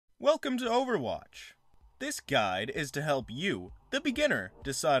Welcome to Overwatch. This guide is to help you, the beginner,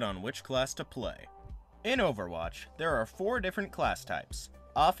 decide on which class to play. In Overwatch, there are 4 different class types: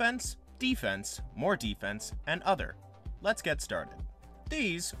 offense, defense, more defense, and other. Let's get started.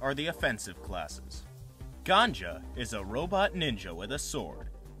 These are the offensive classes. Ganja is a robot ninja with a sword.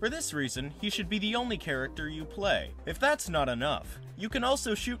 For this reason, he should be the only character you play. If that's not enough, you can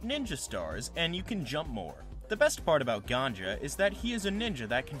also shoot ninja stars and you can jump more. The best part about Ganja is that he is a ninja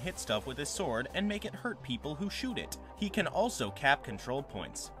that can hit stuff with his sword and make it hurt people who shoot it. He can also cap control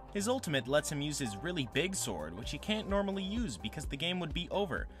points. His ultimate lets him use his really big sword, which he can't normally use because the game would be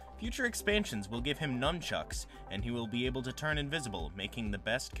over. Future expansions will give him nunchucks, and he will be able to turn invisible, making the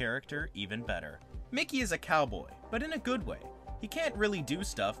best character even better. Mickey is a cowboy, but in a good way. He can't really do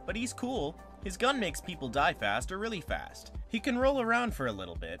stuff, but he's cool. His gun makes people die fast or really fast. He can roll around for a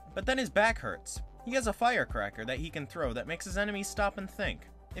little bit, but then his back hurts. He has a firecracker that he can throw that makes his enemies stop and think.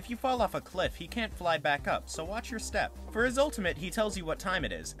 If you fall off a cliff, he can't fly back up, so watch your step. For his ultimate, he tells you what time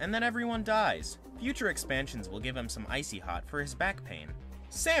it is, and then everyone dies. Future expansions will give him some icy hot for his back pain.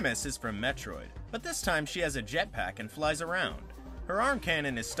 Samus is from Metroid, but this time she has a jetpack and flies around. Her arm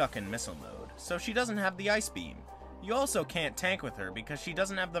cannon is stuck in missile mode, so she doesn't have the ice beam. You also can't tank with her because she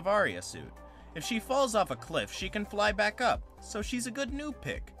doesn't have the Varia suit. If she falls off a cliff, she can fly back up, so she's a good noob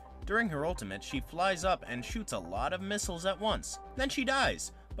pick. During her ultimate, she flies up and shoots a lot of missiles at once. Then she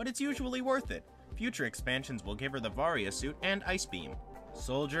dies, but it's usually worth it. Future expansions will give her the Varia suit and ice beam.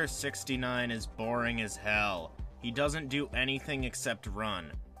 Soldier 69 is boring as hell. He doesn't do anything except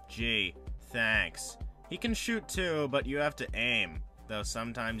run. Gee, thanks. He can shoot too, but you have to aim, though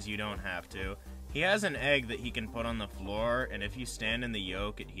sometimes you don't have to. He has an egg that he can put on the floor, and if you stand in the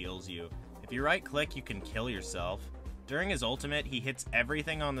yolk, it heals you. If you right-click, you can kill yourself. During his ultimate, he hits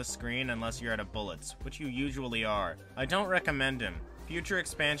everything on the screen unless you're out of bullets, which you usually are. I don't recommend him. Future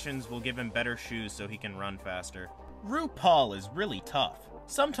expansions will give him better shoes so he can run faster. RuPaul is really tough.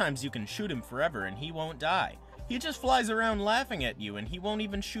 Sometimes you can shoot him forever and he won't die. He just flies around laughing at you and he won't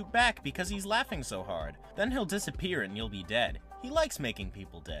even shoot back because he's laughing so hard. Then he'll disappear and you'll be dead. He likes making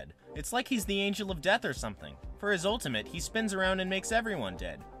people dead. It's like he's the angel of death or something. For his ultimate, he spins around and makes everyone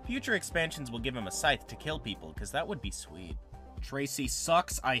dead. Future expansions will give him a scythe to kill people, cause that would be sweet. Tracy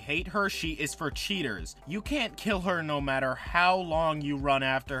sucks, I hate her, she is for cheaters. You can't kill her no matter how long you run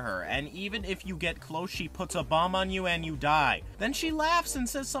after her, and even if you get close, she puts a bomb on you and you die. Then she laughs and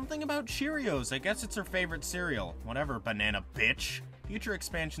says something about Cheerios, I guess it's her favorite cereal. Whatever, banana bitch. Future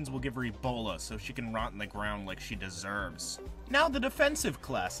expansions will give her Ebola so she can rot in the ground like she deserves. Now the defensive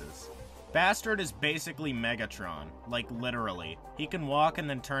classes. Bastard is basically Megatron, like literally. He can walk and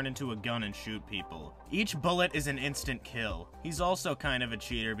then turn into a gun and shoot people. Each bullet is an instant kill. He's also kind of a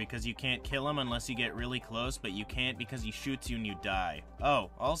cheater because you can't kill him unless you get really close, but you can't because he shoots you and you die. Oh,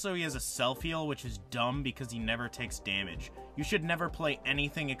 also he has a self-heal, which is dumb because he never takes damage. You should never play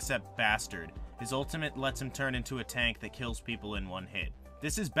anything except Bastard. His ultimate lets him turn into a tank that kills people in one hit.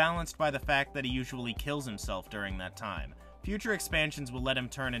 This is balanced by the fact that he usually kills himself during that time. Future expansions will let him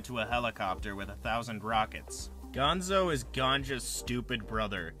turn into a helicopter with 1,000 rockets. Gonzo is Ganja's stupid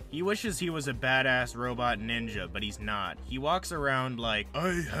brother. He wishes he was a badass robot ninja, but he's not. He walks around like,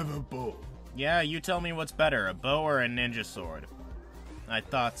 I have a bow. Yeah, you tell me what's better, a bow or a ninja sword? I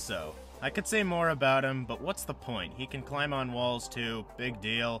thought so. I could say more about him, but what's the point? He can climb on walls too, big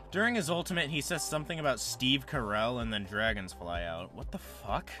deal. During his ultimate, he says something about Steve Carell and then dragons fly out. What the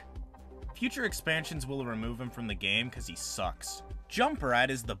fuck? Future expansions will remove him from the game because he sucks.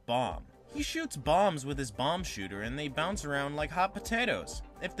 Jumprat is the bomb. He shoots bombs with his bomb shooter and they bounce around like hot potatoes.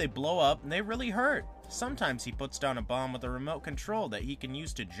 If they blow up, they really hurt. Sometimes he puts down a bomb with a remote control that he can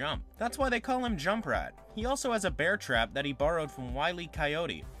use to jump. That's why they call him Jumprat. He also has a bear trap that he borrowed from Wile E.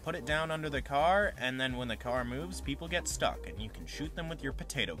 Coyote. Put it down under the car, and then when the car moves, people get stuck, and you can shoot them with your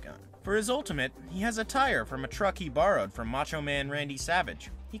potato gun. For his ultimate, he has a tire from a truck he borrowed from Macho Man Randy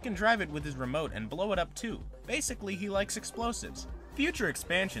Savage. He can drive it with his remote and blow it up too. Basically, he likes explosives. Future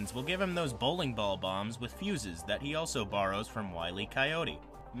expansions will give him those bowling ball bombs with fuses that he also borrows from Wile E. Coyote.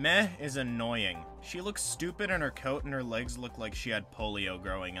 Meh is annoying. She looks stupid and her coat and her legs look like she had polio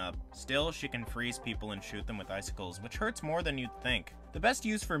growing up. Still, she can freeze people and shoot them with icicles, which hurts more than you'd think. The best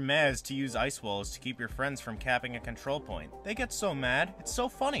use for Meh is to use ice walls to keep your friends from capping a control point. They get so mad, it's so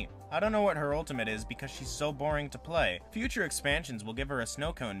funny. I don't know what her ultimate is because she's so boring to play. Future expansions will give her a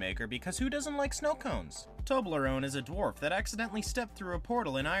snow cone maker because who doesn't like snow cones? Toblerone is a dwarf that accidentally stepped through a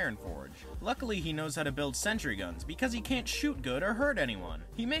portal in Ironforge. Luckily he knows how to build sentry guns because he can't shoot good or hurt anyone.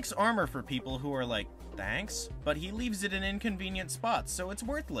 He makes armor for people who are like, thanks, but he leaves it in inconvenient spots so it's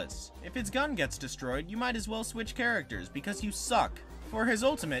worthless. If his gun gets destroyed, you might as well switch characters because you suck. For his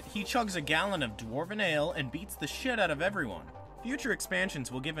ultimate, he chugs a gallon of dwarven ale and beats the shit out of everyone. Future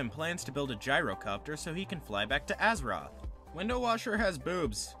expansions will give him plans to build a gyrocopter so he can fly back to Azeroth. Window Washer has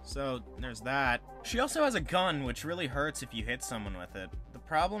boobs, so there's that. She also has a gun, which really hurts if you hit someone with it. The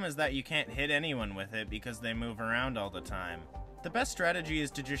problem is that you can't hit anyone with it because they move around all the time. The best strategy is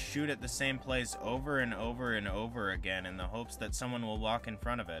to just shoot at the same place over and over and over again in the hopes that someone will walk in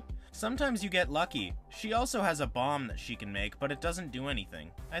front of it. Sometimes you get lucky. She also has a bomb that she can make, but it doesn't do anything.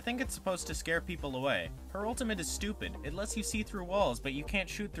 I think it's supposed to scare people away. Her ultimate is stupid. It lets you see through walls, but you can't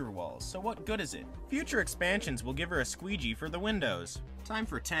shoot through walls, so what good is it? Future expansions will give her a squeegee for the windows. Time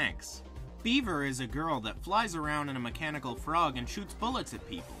for tanks. Beaver is a girl that flies around in a mechanical frog and shoots bullets at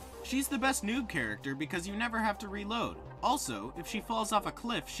people. She's the best noob character because you never have to reload. Also, if she falls off a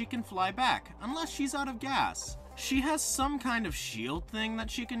cliff, she can fly back, unless she's out of gas. She has some kind of shield thing that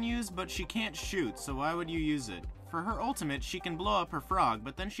she can use, but she can't shoot, so why would you use it? For her ultimate, she can blow up her frog,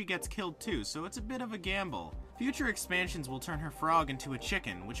 but then she gets killed too, so it's a bit of a gamble. Future expansions will turn her frog into a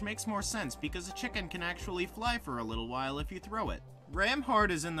chicken, which makes more sense because a chicken can actually fly for a little while if you throw it.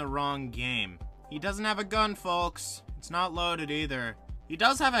 Ramhard is in the wrong game. He doesn't have a gun, folks. It's not loaded either. He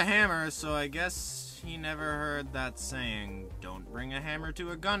does have a hammer, so I guess he never heard that saying, don't bring a hammer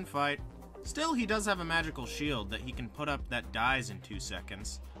to a gunfight. Still, he does have a magical shield that he can put up that dies in 2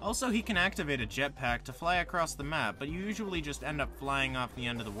 seconds. Also, he can activate a jetpack to fly across the map, but you usually just end up flying off the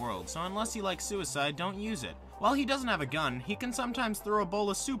end of the world, so unless you like suicide, don't use it. While he doesn't have a gun, he can sometimes throw a bowl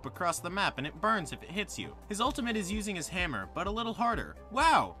of soup across the map and it burns if it hits you. His ultimate is using his hammer, but a little harder.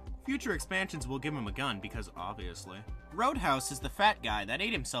 Wow! Future expansions will give him a gun, because obviously. Roadhouse is the fat guy that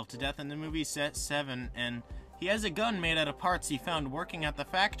ate himself to death in the movie Set 7, and he has a gun made out of parts he found working at the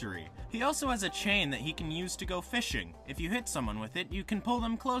factory. He also has a chain that he can use to go fishing. If you hit someone with it, you can pull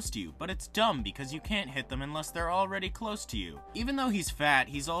them close to you, but it's dumb because you can't hit them unless they're already close to you. Even though he's fat,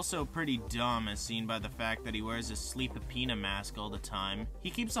 he's also pretty dumb as seen by the fact that he wears a Sleepapina mask all the time. He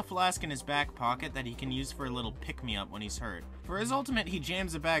keeps a flask in his back pocket that he can use for a little pick-me-up when he's hurt. For his ultimate, he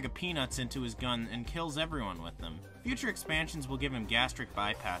jams a bag of peanuts into his gun and kills everyone with them. Future expansions will give him gastric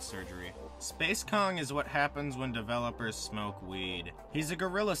bypass surgery. Space Kong is what happens when developers smoke weed. He's a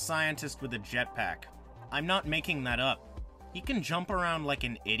gorilla scientist with a jetpack. I'm not making that up. He can jump around like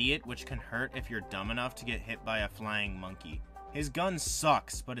an idiot, which can hurt if you're dumb enough to get hit by a flying monkey. His gun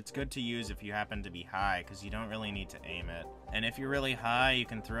sucks, but it's good to use if you happen to be high, because you don't really need to aim it. And if you're really high, you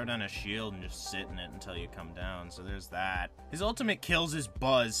can throw down a shield and just sit in it until you come down, so there's that. His ultimate kills his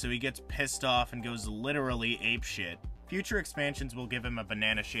buzz, so he gets pissed off and goes literally apeshit. Future expansions will give him a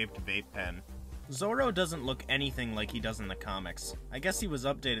banana-shaped vape pen. Zoro doesn't look anything like he does in the comics. I guess he was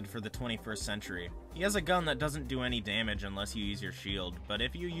updated for the 21st century. He has a gun that doesn't do any damage unless you use your shield, but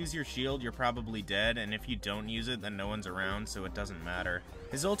if you use your shield, you're probably dead, and if you don't use it, then no one's around, so it doesn't matter.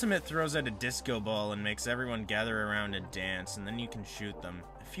 His ultimate throws out a disco ball and makes everyone gather around and dance, and then you can shoot them.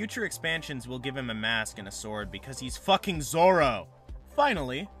 Future expansions will give him a mask and a sword because he's fucking Zoro!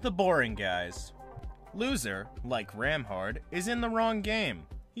 Finally, the boring guys. Loser, like Ramhard, is in the wrong game.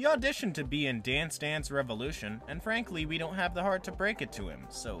 He auditioned to be in Dance Dance Revolution, and frankly, we don't have the heart to break it to him,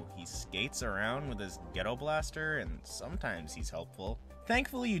 so he skates around with his ghetto blaster, and sometimes he's helpful.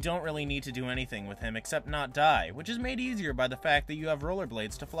 Thankfully, you don't really need to do anything with him except not die, which is made easier by the fact that you have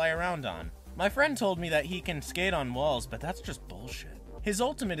rollerblades to fly around on. My friend told me that he can skate on walls, but that's just bullshit. His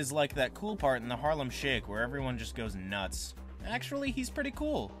ultimate is like that cool part in the Harlem Shake where everyone just goes nuts. Actually, he's pretty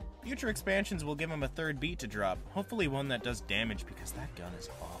cool. Future expansions will give him a third beat to drop, hopefully one that does damage because that gun is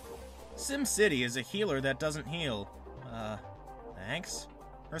awful. SimCity is a healer that doesn't heal. Thanks?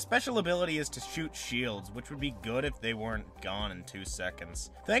 Her special ability is to shoot shields, which would be good if they weren't gone in 2 seconds.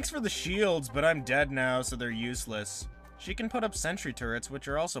 Thanks for the shields, but I'm dead now, so they're useless. She can put up sentry turrets, which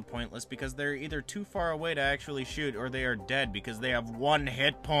are also pointless because they're either too far away to actually shoot or they are dead because they have 1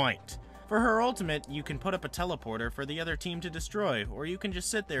 hit point. For her ultimate, you can put up a teleporter for the other team to destroy, or you can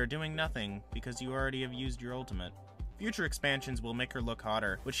just sit there doing nothing, because you already have used your ultimate. Future expansions will make her look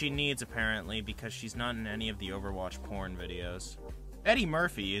hotter, which she needs apparently, because she's not in any of the Overwatch porn videos. Eddie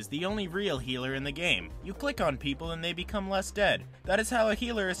Murphy is the only real healer in the game. You click on people and they become less dead. That is how a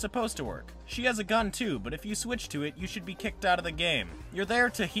healer is supposed to work. She has a gun too, but if you switch to it, you should be kicked out of the game. You're there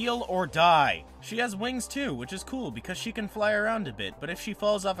to heal or die. She has wings too, which is cool because she can fly around a bit, but if she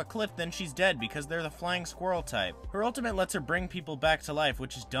falls off a cliff then she's dead because they're the flying squirrel type. Her ultimate lets her bring people back to life,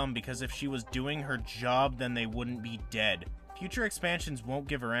 which is dumb because if she was doing her job then they wouldn't be dead. Future expansions won't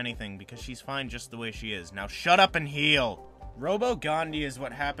give her anything because she's fine just the way she is. Now shut up and heal! Robo Gandhi is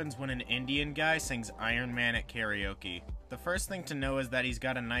what happens when an Indian guy sings Iron Man at karaoke. The first thing to know is that he's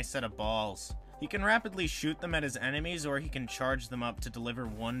got a nice set of balls. He can rapidly shoot them at his enemies, or he can charge them up to deliver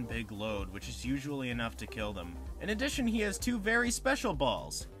one big load, which is usually enough to kill them. In addition, he has two very special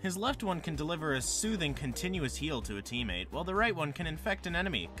balls. His left one can deliver a soothing, continuous heal to a teammate, while the right one can infect an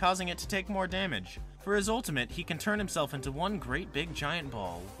enemy, causing it to take more damage. For his ultimate, he can turn himself into one great big giant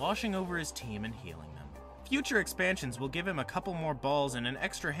ball, washing over his team and healing them. Future expansions will give him a couple more balls and an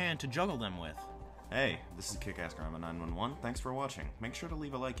extra hand to juggle them with. Hey, this is Kickass Grandma 911. Thanks for watching. Make sure to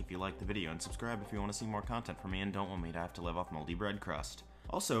leave a like if you liked the video and subscribe if you want to see more content from me and don't want me to have to live off moldy bread crust.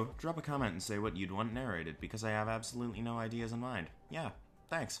 Also, drop a comment and say what you'd want narrated because I have absolutely no ideas in mind. Yeah,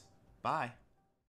 thanks. Bye.